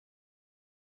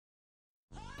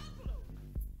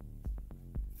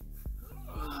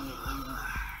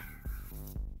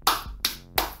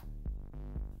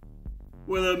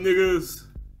What up, niggas?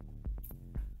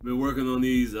 Been working on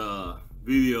these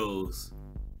videos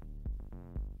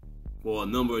for a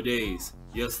number of days.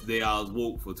 Yesterday I was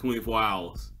woke for 24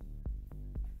 hours.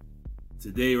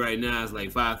 Today right now it's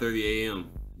like 5:30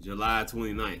 a.m. July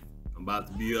 29th. I'm about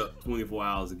to be up 24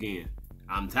 hours again.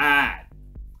 I'm tired.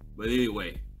 But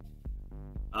anyway,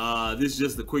 this is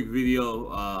just a quick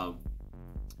video.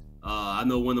 I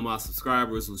know one of my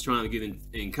subscribers was trying to get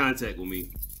in contact with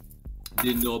me.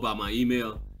 Didn't know about my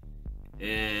email.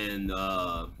 And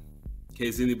in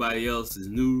case anybody else is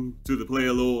new to the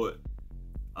Player Lord,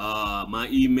 my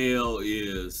email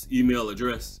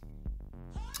address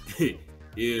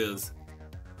is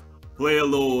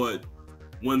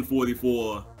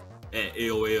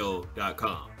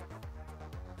playerlord144@aol.com.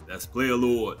 That's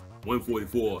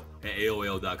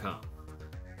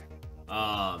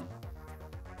playerlord144@aol.com.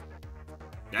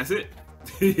 That's it.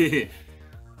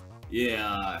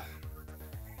 Yeah,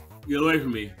 get away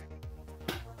from me.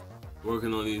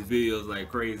 Working on these videos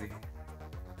like crazy.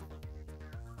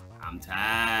 I'm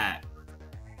tired.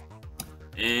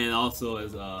 And also,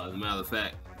 as a matter of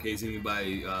fact, in case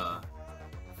anybody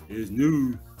is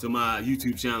new to my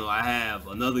YouTube channel, I have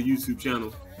another YouTube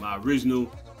channel. My original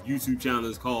YouTube channel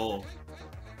is called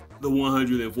The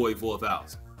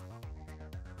 144,000.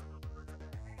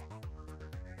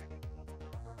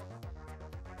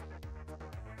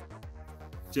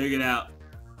 Check it out.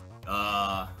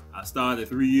 I started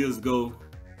 3 years ago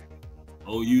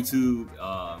on YouTube.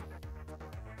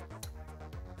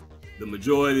 The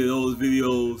majority of those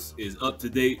videos is up to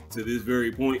date to this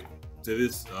very point.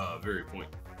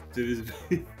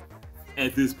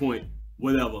 At this point,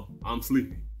 whatever. I'm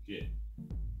sleeping. Yeah.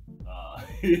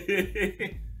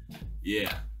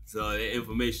 Yeah. So that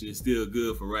information is still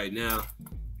good for right now.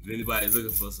 If anybody's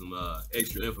looking for some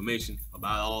extra information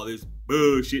about all this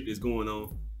bullshit that's going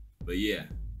on. But yeah,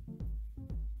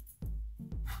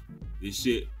 this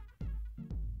shit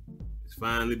is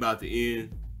finally about to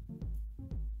end.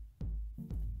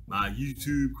 My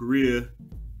YouTube career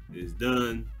is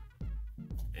done.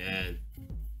 And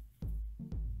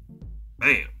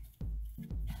bam.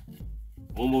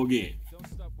 One more again. Don't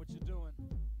stop what you're doing.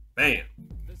 Bam.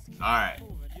 Alright.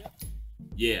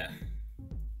 Yeah.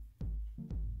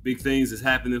 Big things is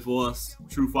happening for us,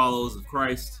 true followers of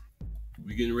Christ.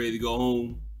 We're getting ready to go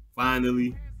home,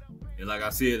 finally. And like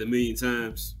I said a million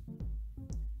times,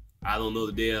 I don't know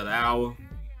the day or the hour,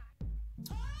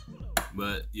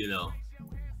 but you know,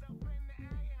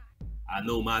 I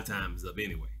know my time is up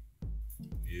anyway.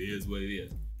 It is what it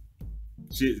is.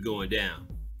 Shit's going down.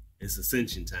 It's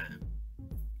ascension time.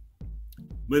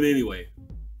 But anyway,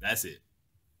 that's it.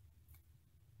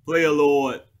 Player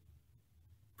Lord,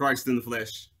 Christ in the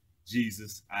flesh,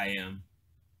 Jesus, I am.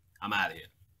 I'm out of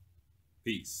here.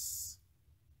 Peace.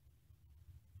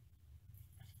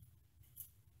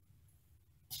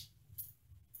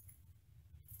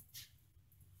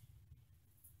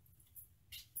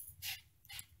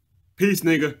 Peace,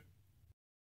 nigga.